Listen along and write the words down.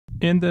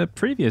In the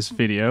previous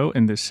video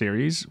in this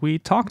series, we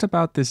talked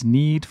about this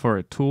need for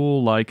a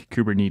tool like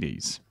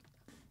Kubernetes.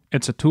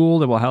 It's a tool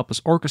that will help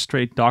us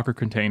orchestrate Docker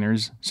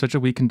containers such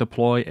that we can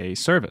deploy a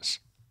service.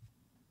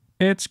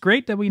 It's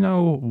great that we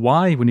know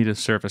why we need a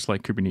service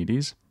like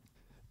Kubernetes,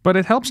 but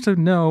it helps to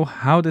know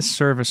how this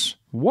service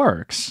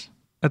works,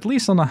 at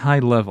least on a high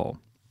level.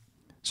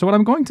 So what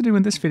I'm going to do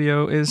in this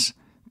video is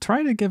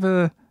try to give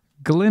a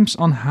glimpse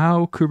on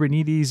how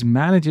Kubernetes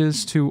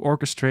manages to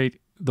orchestrate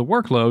the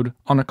workload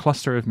on a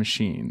cluster of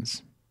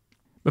machines.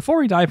 Before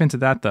we dive into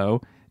that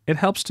though, it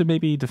helps to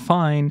maybe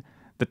define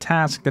the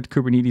task that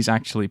Kubernetes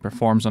actually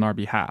performs on our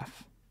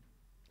behalf.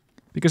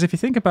 Because if you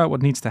think about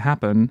what needs to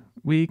happen,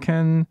 we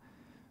can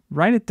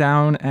write it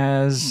down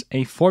as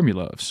a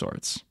formula of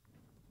sorts.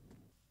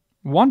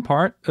 One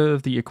part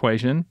of the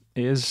equation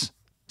is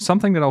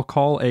something that I'll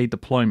call a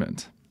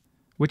deployment,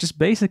 which is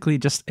basically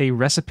just a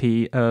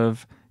recipe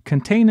of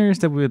containers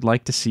that we would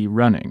like to see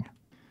running.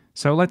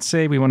 So let's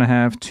say we want to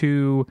have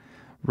 2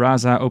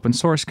 Rasa open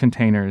source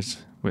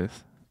containers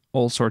with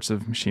all sorts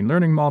of machine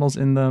learning models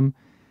in them.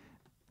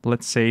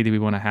 Let's say that we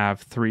want to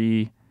have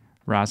 3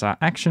 Rasa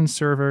action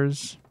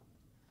servers.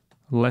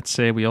 Let's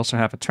say we also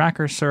have a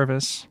tracker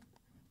service.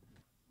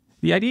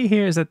 The idea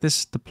here is that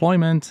this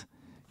deployment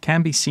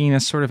can be seen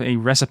as sort of a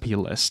recipe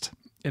list.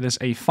 It is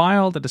a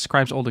file that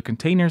describes all the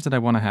containers that I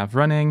want to have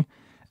running,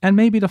 and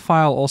maybe the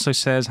file also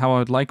says how I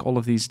would like all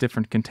of these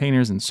different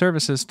containers and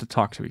services to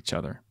talk to each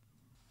other.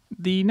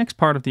 The next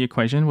part of the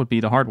equation would be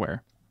the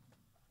hardware.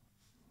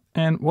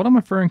 And what I'm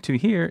referring to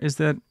here is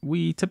that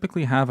we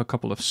typically have a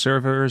couple of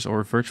servers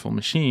or virtual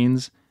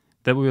machines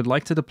that we would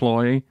like to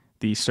deploy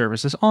these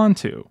services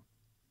onto.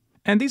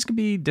 And these could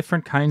be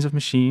different kinds of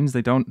machines.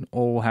 They don't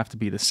all have to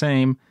be the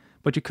same,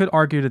 but you could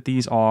argue that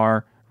these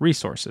are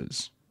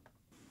resources.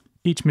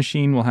 Each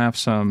machine will have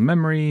some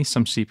memory,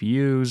 some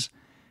CPUs,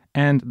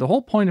 and the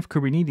whole point of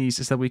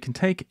Kubernetes is that we can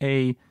take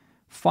a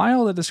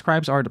file that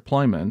describes our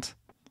deployment,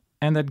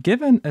 and that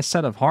given a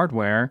set of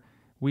hardware,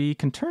 we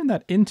can turn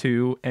that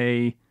into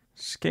a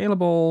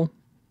scalable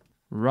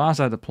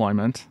Rasa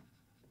deployment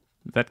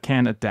that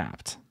can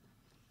adapt.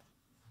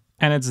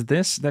 And it's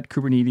this that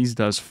Kubernetes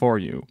does for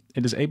you.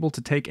 It is able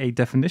to take a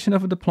definition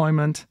of a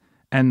deployment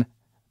and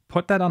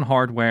put that on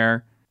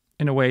hardware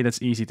in a way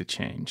that's easy to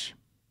change.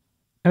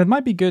 And it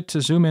might be good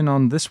to zoom in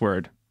on this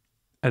word,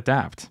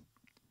 adapt.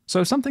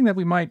 So something that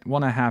we might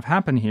want to have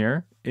happen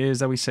here is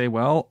that we say,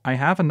 well, I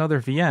have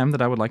another VM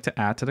that I would like to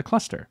add to the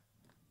cluster.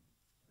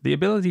 The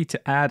ability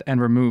to add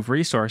and remove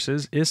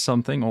resources is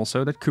something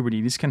also that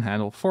Kubernetes can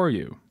handle for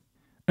you.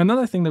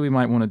 Another thing that we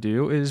might want to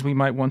do is we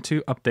might want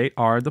to update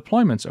our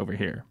deployments over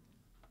here.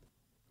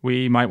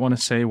 We might want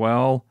to say,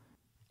 well,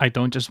 I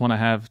don't just want to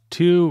have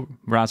 2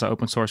 Rasa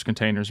open source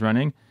containers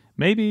running.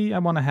 Maybe I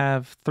want to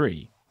have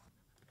 3.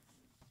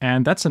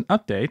 And that's an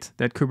update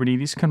that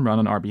Kubernetes can run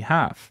on our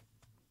behalf.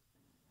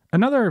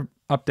 Another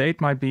update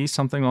might be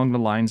something along the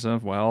lines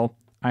of, well,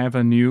 I have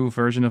a new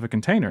version of a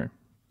container.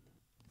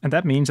 And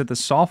that means that the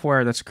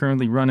software that's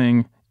currently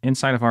running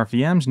inside of our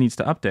VMs needs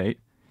to update,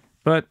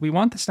 but we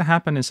want this to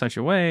happen in such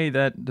a way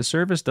that the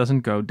service doesn't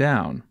go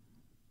down.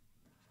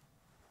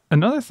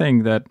 Another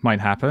thing that might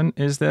happen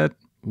is that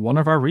one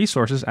of our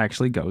resources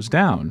actually goes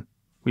down.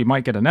 We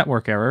might get a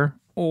network error,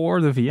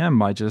 or the VM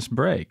might just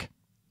break.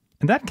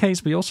 In that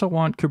case, we also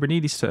want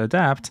Kubernetes to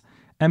adapt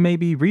and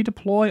maybe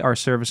redeploy our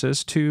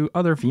services to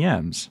other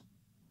VMs.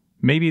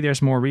 Maybe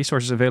there's more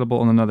resources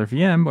available on another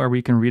VM where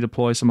we can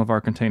redeploy some of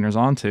our containers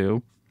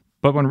onto.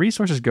 But when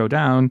resources go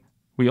down,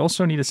 we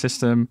also need a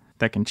system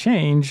that can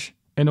change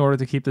in order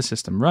to keep the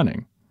system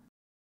running.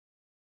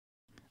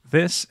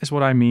 This is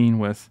what I mean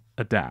with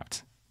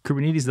adapt.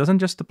 Kubernetes doesn't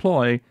just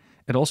deploy,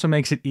 it also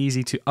makes it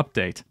easy to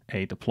update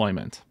a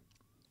deployment.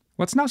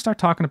 Let's now start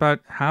talking about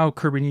how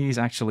Kubernetes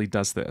actually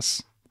does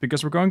this,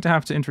 because we're going to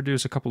have to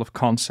introduce a couple of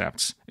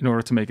concepts in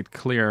order to make it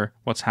clear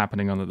what's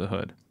happening under the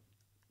hood.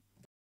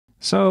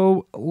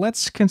 So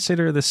let's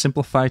consider the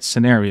simplified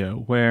scenario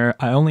where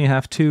I only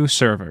have 2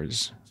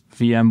 servers,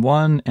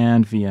 VM1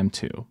 and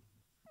VM2.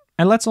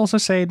 And let's also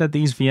say that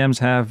these VMs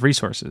have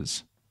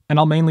resources. And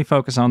I'll mainly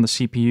focus on the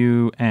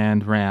CPU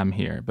and RAM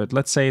here, but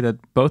let's say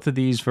that both of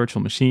these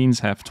virtual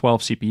machines have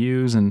 12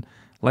 CPUs and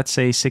let's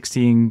say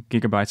 16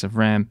 gigabytes of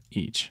RAM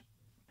each.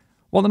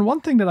 Well, then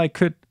one thing that I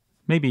could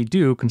maybe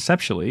do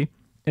conceptually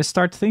is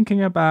start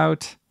thinking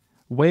about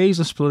ways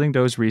of splitting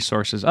those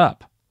resources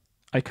up.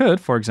 I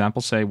could, for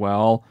example, say,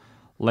 well,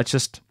 let's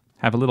just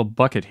have a little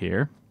bucket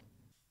here.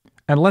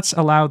 And let's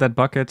allow that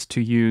bucket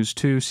to use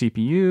 2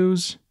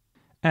 CPUs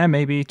and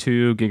maybe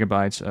 2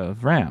 gigabytes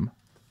of RAM.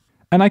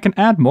 And I can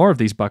add more of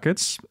these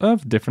buckets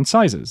of different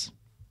sizes.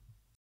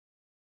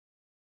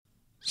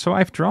 So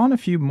I've drawn a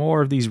few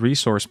more of these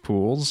resource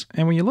pools,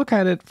 and when you look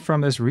at it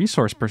from this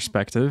resource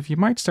perspective, you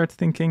might start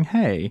thinking,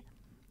 hey,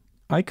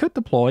 I could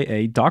deploy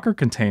a Docker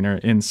container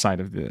inside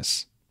of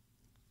this.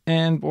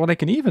 And what I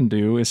can even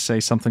do is say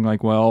something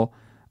like, well,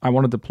 I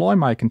want to deploy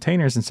my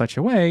containers in such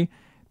a way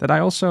that I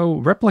also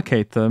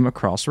replicate them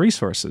across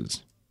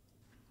resources.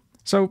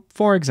 So,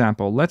 for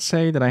example, let's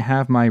say that I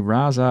have my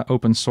Rasa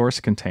open source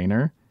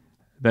container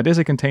That is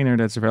a container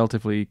that's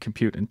relatively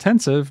compute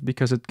intensive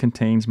because it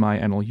contains my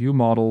NLU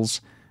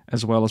models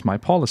as well as my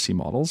policy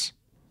models.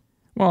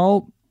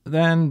 Well,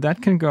 then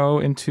that can go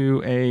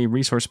into a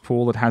resource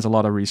pool that has a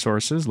lot of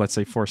resources, let's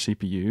say 4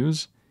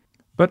 CPUs.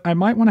 But I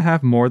might want to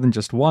have more than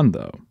just one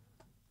though.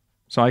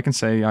 So I can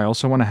say I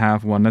also want to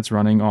have one that's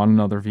running on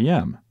another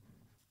VM.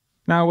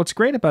 Now, what's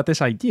great about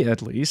this idea,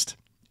 at least,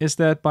 is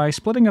that by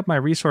splitting up my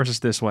resources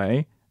this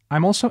way,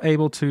 I'm also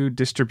able to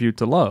distribute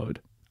the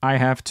load. I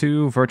have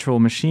 2 virtual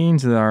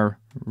machines that are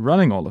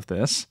running all of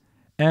this,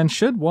 and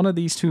should one of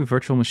these 2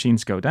 virtual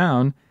machines go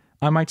down,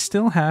 I might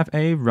still have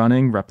a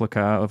running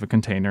replica of a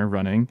container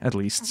running at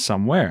least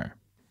somewhere.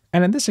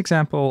 And in this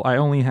example, I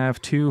only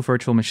have 2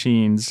 virtual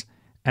machines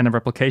and a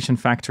replication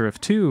factor of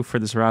 2 for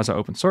this Rasa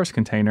open source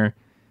container,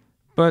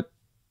 but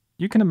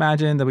you can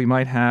imagine that we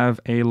might have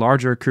a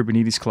larger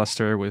Kubernetes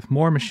cluster with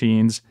more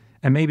machines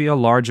and maybe a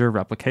larger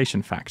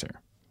replication factor.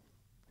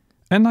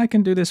 And I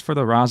can do this for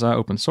the Rasa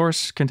open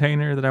source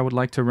container that I would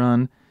like to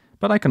run,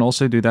 but I can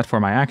also do that for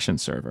my action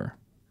server.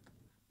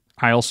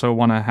 I also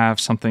want to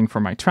have something for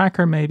my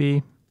tracker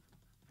maybe.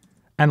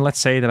 And let's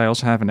say that I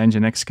also have an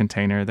Nginx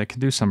container that can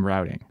do some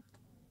routing.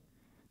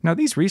 Now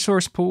these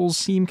resource pools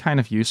seem kind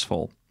of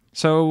useful,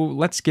 so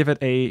let's give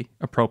it an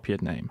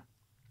appropriate name.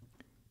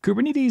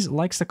 Kubernetes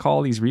likes to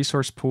call these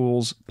resource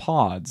pools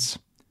pods.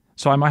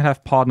 So I might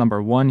have pod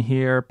number 1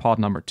 here, pod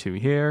number 2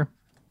 here,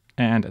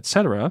 and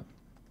etc.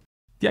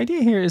 The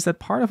idea here is that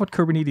part of what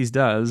Kubernetes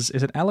does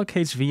is it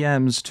allocates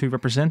VMs to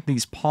represent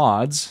these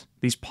pods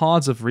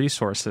of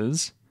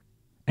resources.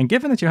 And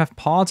given that you have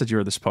pods at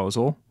your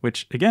disposal,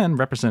 which again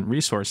represent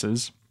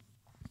resources,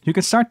 you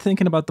can start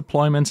thinking about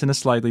deployments in a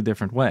slightly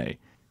different way.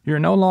 You're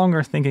no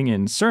longer thinking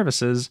in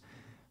services,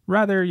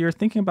 rather you're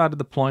thinking about a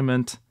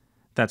deployment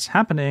that's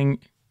happening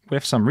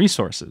with some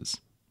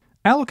resources.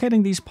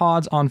 Allocating these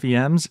pods on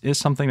VMs is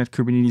something that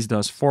Kubernetes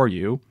does for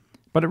you,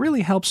 but it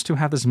really helps to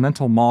have this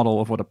mental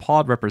model of what a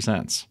pod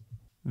represents.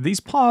 These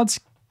pods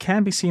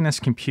can be seen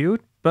as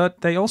compute, but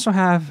they also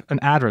have an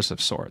address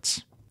of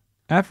sorts.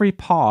 Every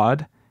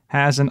pod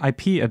has an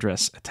IP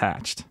address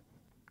attached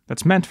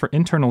that's meant for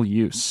internal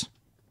use.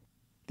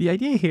 The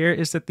idea here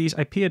is that these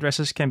IP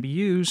addresses can be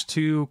used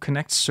to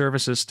connect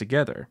services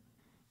together.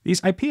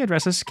 These IP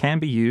addresses can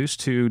be used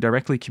to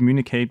directly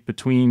communicate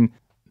between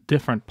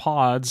different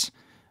pods,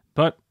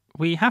 but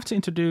we have to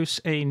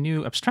introduce a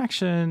new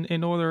abstraction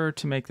in order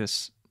to make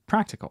this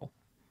practical.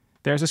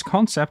 There's this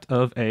concept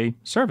of a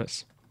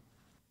service.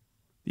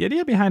 The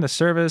idea behind a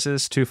service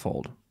is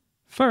twofold.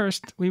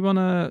 First, we want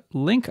to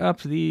link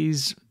up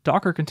these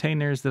Docker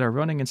containers that are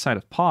running inside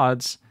of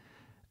pods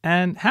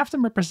and have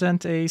them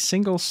represent a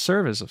single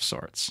service of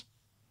sorts.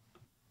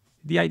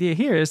 The idea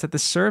here is that the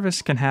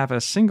service can have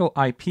a single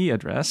IP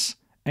address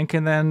and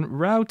can then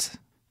route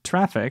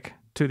traffic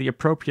to the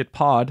appropriate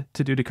pod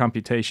to do the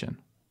computation.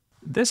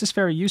 This is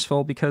very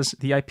useful because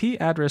the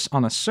IP address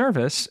on a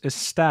service is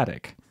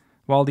static,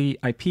 while the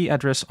IP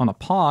address on a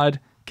pod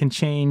can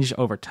change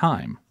over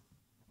time.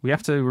 We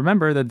have to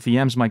remember that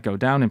VMs might go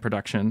down in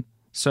production,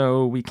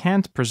 so we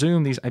can't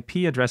presume these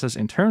IP addresses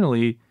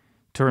internally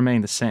to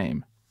remain the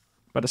same.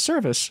 But a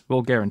service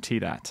will guarantee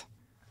that.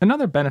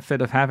 Another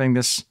benefit of having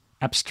this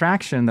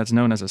abstraction that's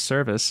known as a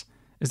service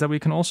is that we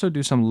can also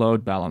do some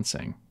load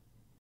balancing.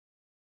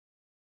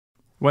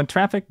 When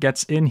traffic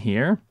gets in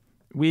here,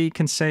 we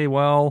can say,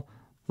 well,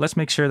 let's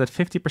make sure that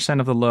 50%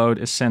 of the load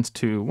is sent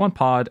to one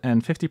pod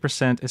and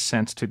 50% is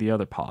sent to the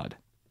other pod.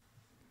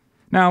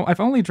 Now, I've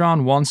only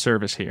drawn one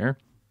service here,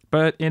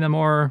 but in a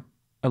more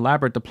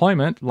elaborate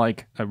deployment,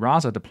 like a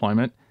Rasa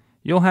deployment,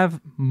 you'll have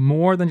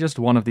more than just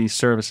one of these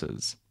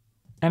services.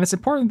 And it's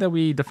important that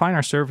we define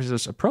our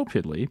services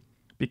appropriately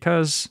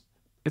because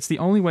it's the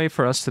only way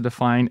for us to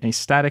define a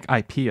static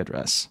IP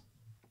address.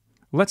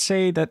 Let's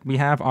say that we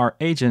have our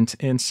agent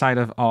inside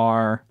of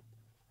our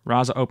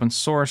Rasa open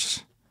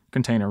source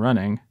container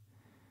running.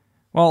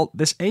 Well,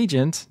 this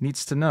agent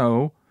needs to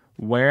know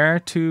where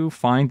to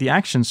find the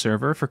action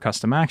server for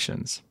custom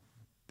actions.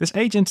 This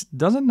agent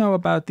doesn't know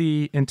about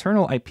the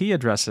internal IP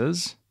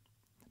addresses,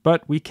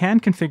 but we can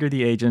configure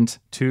the agent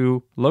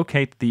to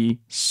locate the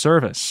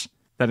service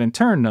that in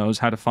turn knows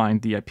how to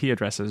find the IP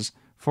addresses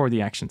for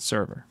the action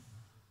server.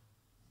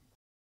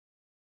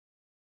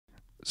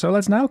 So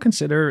let's now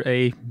consider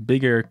a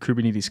bigger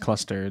Kubernetes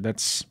cluster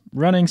that's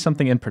running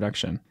something in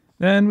production.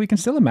 Then we can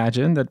still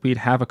imagine that we'd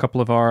have a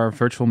couple of our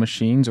virtual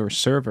machines or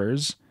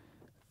servers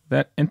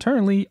that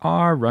internally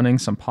are running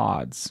some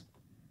pods.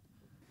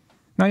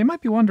 Now you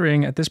might be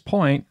wondering at this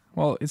point,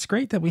 well, it's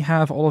great that we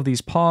have all of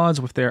these pods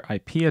with their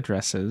IP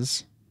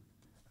addresses,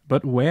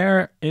 but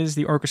where is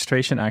the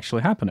orchestration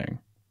actually happening?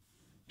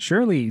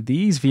 Surely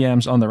these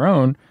VMs on their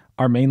own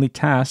are mainly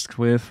tasked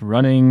with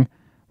running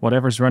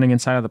whatever's running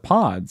inside of the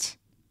pods.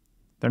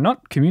 They're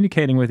not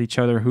communicating with each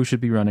other who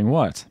should be running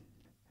what.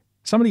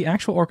 Some of the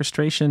actual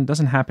orchestration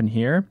doesn't happen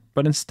here,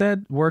 but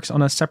instead works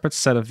on a separate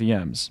set of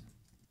VMs.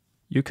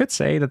 You could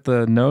say that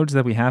the nodes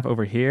that we have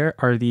over here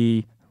are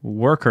the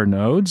worker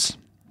nodes.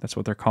 That's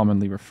what they're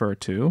commonly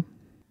referred to.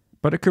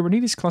 But a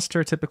Kubernetes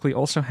cluster typically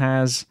also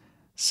has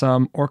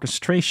some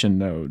orchestration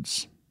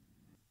nodes.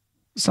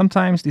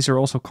 Sometimes these are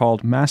also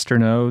called master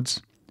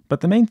nodes,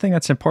 but the main thing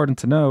that's important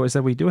to know is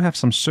that we do have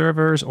some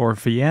servers or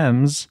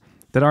VMs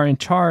that are in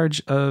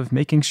charge of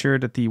making sure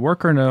that the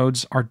worker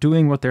nodes are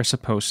doing what they're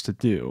supposed to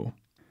do.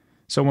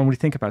 So when we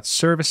think about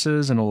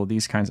services and all of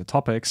these kinds of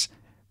topics,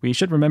 we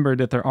should remember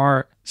that there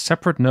are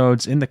separate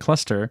nodes in the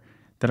cluster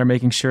that are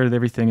making sure that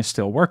everything is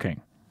still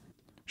working.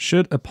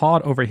 Should a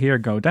pod over here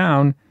go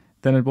down,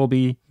 then it will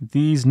be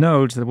these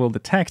nodes that will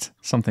detect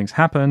something's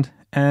happened,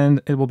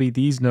 and it will be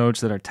these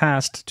nodes that are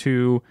tasked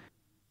to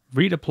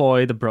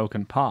redeploy the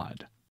broken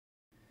pod.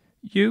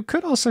 You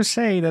could also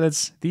say that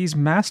it's these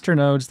master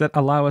nodes that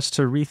allow us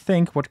to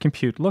rethink what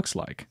compute looks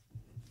like.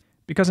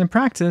 Because in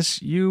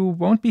practice, you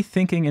won't be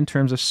thinking in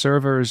terms of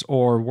servers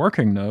or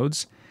working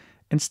nodes.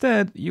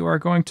 Instead, you are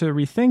going to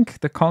rethink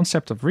the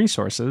concept of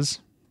resources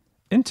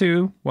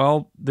into,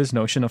 well, this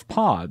notion of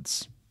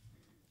pods.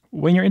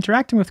 When you're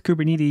interacting with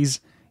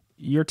Kubernetes,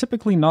 you're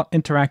typically not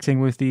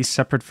interacting with these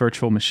separate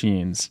virtual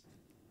machines.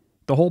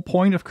 The whole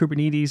point of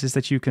Kubernetes is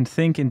that you can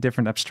think in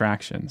different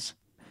abstractions.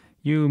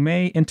 You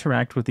may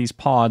interact with these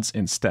pods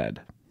instead,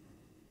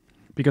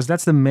 because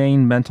that's the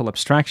main mental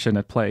abstraction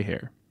at play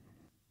here.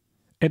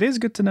 It is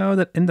good to know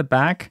that in the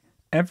back,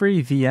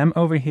 every VM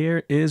over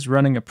here is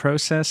running a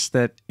process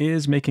that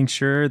is making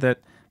sure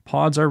that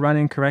pods are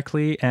running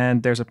correctly,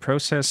 and there's a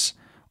process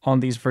on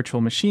these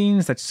virtual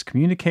machines that's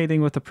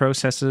communicating with the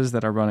processes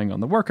that are running on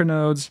the worker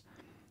nodes.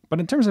 But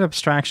in terms of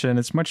abstraction,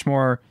 it's much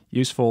more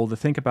useful to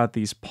think about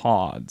these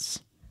pods.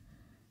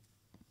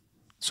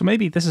 So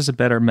maybe this is a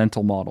better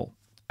mental model.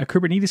 A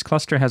Kubernetes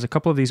cluster has a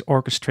couple of these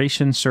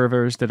orchestration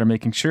servers that are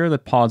making sure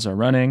that pods are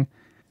running,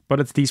 but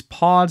it's these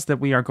pods that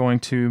we are going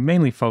to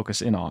mainly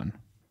focus in on.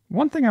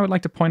 One thing I would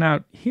like to point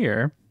out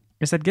here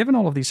is that given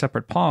all of these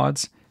separate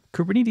pods,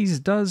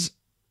 Kubernetes does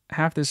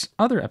have this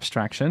other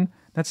abstraction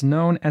that's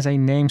known as a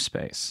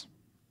namespace.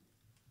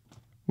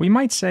 We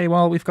might say,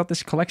 well, we've got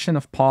this collection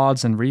of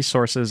pods and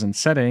resources and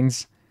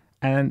settings,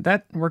 and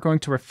that we're going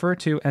to refer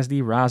to as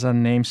the Rasa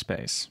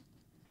namespace.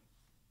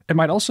 It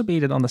might also be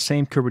that on the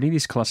same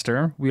Kubernetes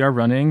cluster, we are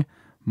running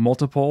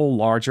multiple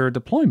larger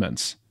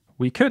deployments.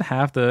 We could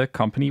have the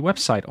company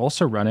website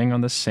also running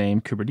on the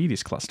same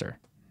Kubernetes cluster.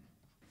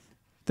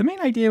 The main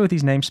idea with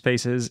these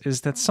namespaces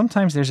is that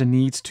sometimes there's a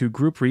need to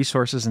group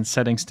resources and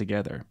settings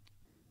together.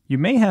 You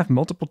may have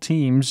multiple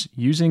teams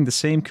using the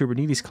same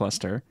Kubernetes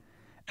cluster,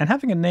 and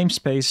having a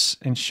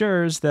namespace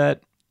ensures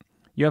that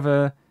you have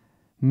a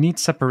neat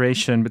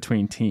separation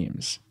between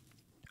teams.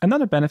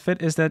 Another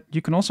benefit is that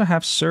you can also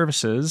have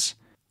services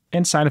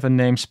inside of a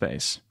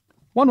namespace.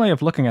 One way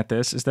of looking at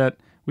this is that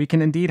we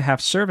can indeed have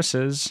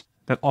services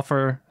that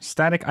offer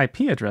static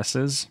IP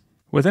addresses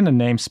within a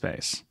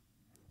namespace.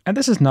 And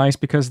this is nice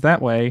because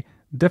that way,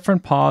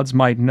 different pods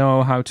might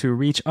know how to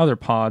reach other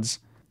pods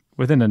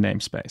within a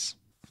namespace.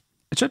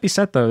 It should be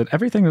said, though, that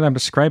everything that I'm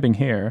describing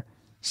here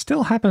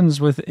still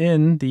happens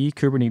within the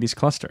Kubernetes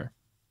cluster.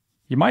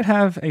 You might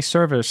have a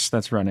service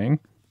that's running,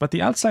 but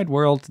the outside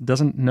world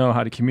doesn't know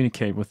how to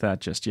communicate with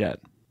that just yet.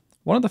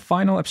 One of the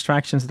final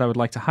abstractions that I would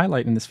like to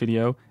highlight in this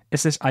video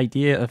is this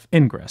idea of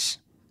ingress.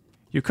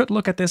 You could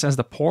look at this as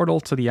the portal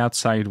to the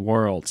outside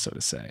world, so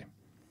to say.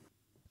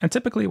 And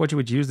typically what you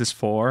would use this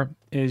for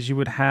is you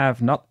would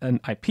have not an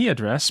IP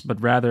address,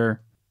 but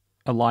rather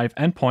a live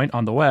endpoint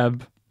on the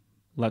web.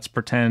 Let's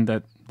pretend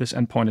that this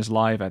endpoint is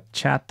live at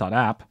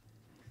chat.app.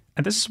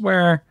 And this is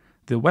where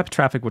the web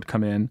traffic would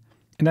come in,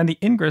 and then the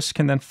ingress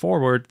can then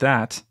forward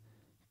that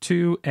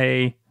to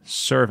a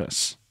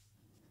service.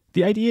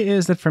 The idea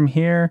is that from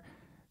here,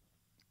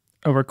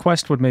 a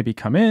request would maybe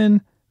come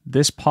in,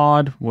 this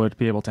pod would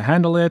be able to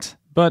handle it,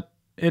 but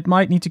it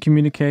might need to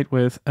communicate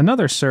with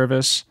another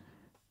service,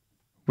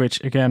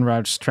 which again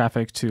routes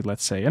traffic to,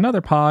 let's say,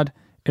 another pod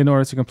in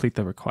order to complete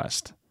the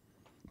request.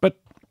 But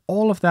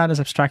all of that is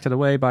abstracted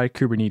away by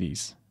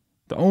Kubernetes.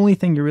 The only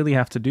thing you really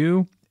have to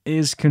do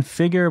is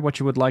configure what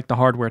you would like the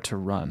hardware to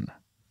run.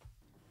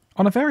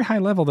 On a very high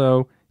level,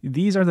 though,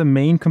 these are the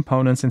main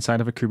components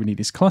inside of a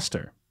Kubernetes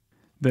cluster.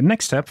 The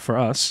next step for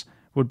us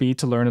would be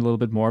to learn a little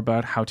bit more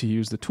about how to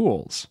use the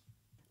tools.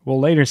 We'll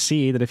later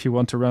see that if you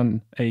want to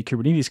run a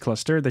Kubernetes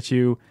cluster, that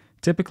you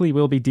typically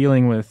will be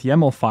dealing with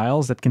YAML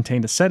files that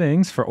contain the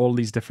settings for all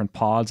these different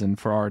pods and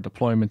for our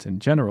deployment in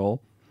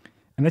general,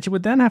 and that you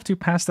would then have to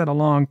pass that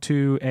along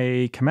to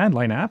a command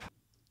line app.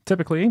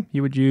 Typically,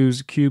 you would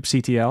use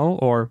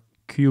kubectl or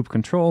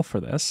kubecontrol for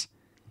this.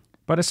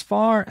 But as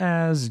far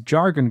as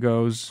jargon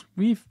goes,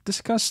 we've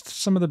discussed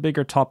some of the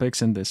bigger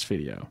topics in this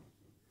video.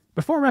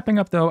 Before wrapping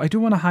up, though, I do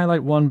want to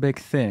highlight one big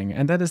thing,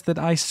 and that is that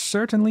I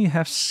certainly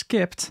have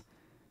skipped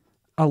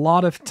a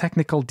lot of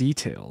technical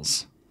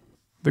details.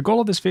 The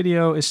goal of this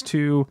video is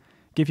to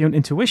give you an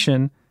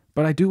intuition,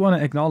 but I do want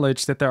to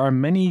acknowledge that there are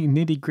many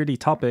nitty-gritty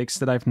topics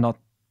that I've not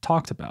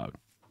talked about.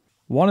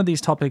 One of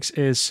these topics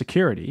is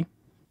security,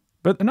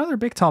 but another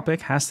big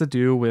topic has to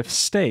do with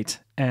state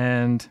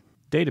and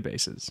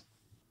databases.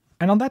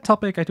 And on that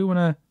topic, I do want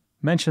to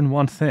mention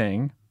one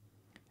thing,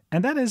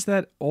 and that is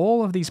that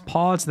all of these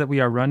pods that we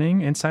are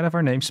running inside of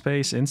our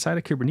namespace, inside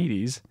of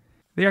Kubernetes,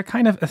 they are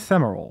kind of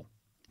ephemeral.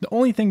 The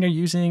only thing they're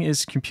using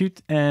is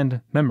compute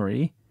and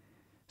memory.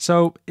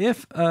 So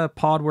if a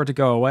pod were to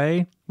go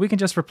away, we can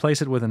just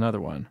replace it with another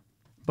one.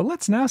 But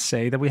let's now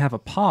say that we have a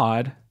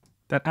pod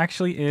that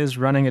actually is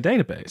running a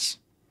database.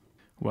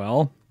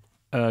 Well,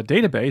 a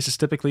database is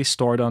typically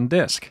stored on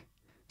disk.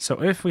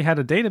 So if we had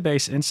a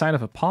database inside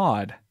of a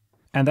pod,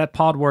 and that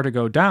pod were to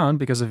go down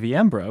because a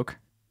VM broke,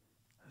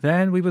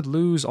 then we would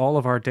lose all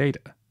of our data.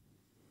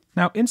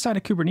 Now, inside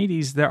of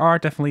Kubernetes, there are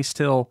definitely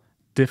still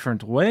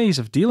different ways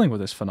of dealing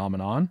with this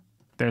phenomenon.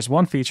 There's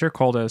one feature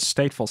called a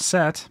stateful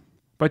set,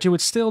 but you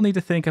would still need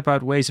to think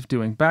about ways of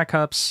doing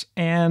backups,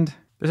 and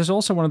this is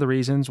also one of the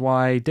reasons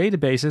why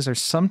databases are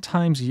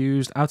sometimes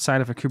used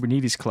outside of a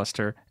Kubernetes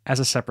cluster as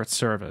a separate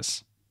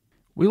service.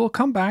 We will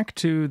come back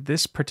to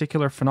this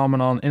particular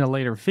phenomenon in a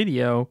later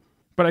video,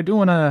 but I do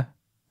want to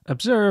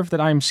observe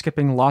that I'm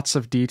skipping lots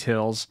of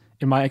details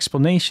in my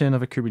explanation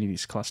of a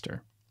Kubernetes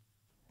cluster.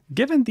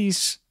 Given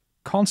these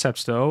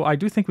concepts, though, I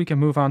do think we can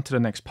move on to the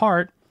next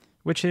part,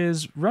 which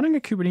is running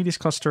a Kubernetes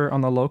cluster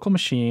on the local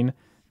machine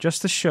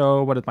just to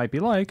show what it might be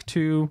like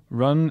to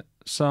run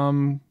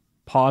some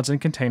pods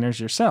and containers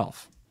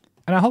yourself.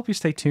 And I hope you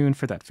stay tuned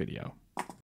for that video.